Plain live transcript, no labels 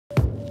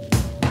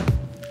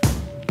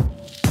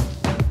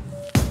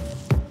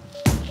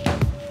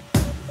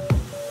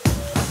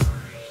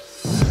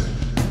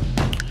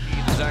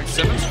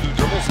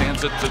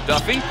Gives it to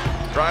Duffy.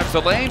 Drives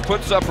the lane,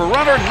 puts up a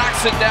runner,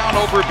 knocks it down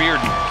over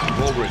Bearden.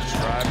 Woolridge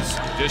drives,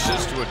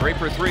 dishes to a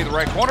Draper 3 in the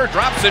right corner,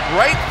 drops it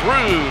right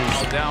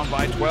through. Down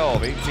by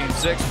 12,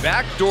 18-6.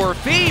 Backdoor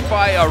feed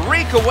by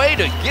Arikaway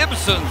to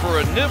Gibson for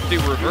a nifty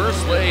reverse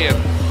layup.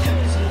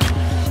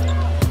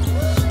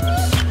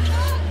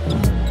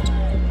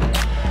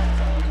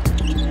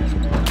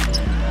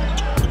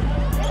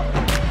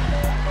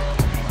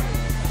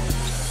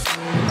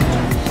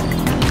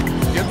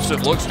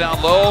 Gibson looks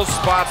down low,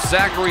 spots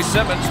Zachary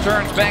Simmons,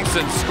 turns, banks,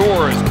 and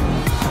scores.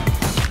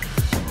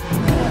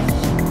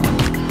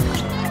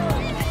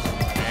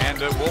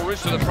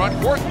 Woolridge to the front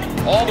court,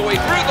 all the way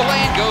through the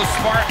lane, goes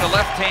Smart, the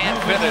left-hand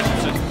finish.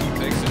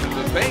 Takes it to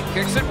the paint,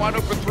 kicks it, wide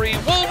open three.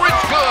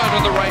 Woolridge good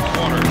in the right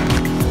corner.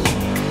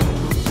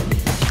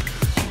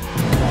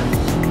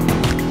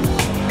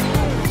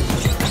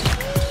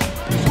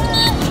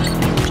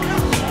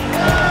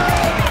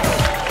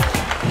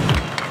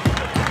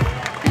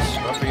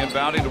 Duffy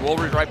inbounding to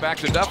Woolridge, right back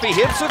to Duffy,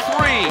 hits a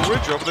three.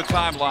 Woolridge over the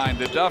timeline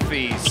to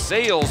Duffy,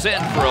 sails in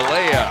for a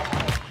layup.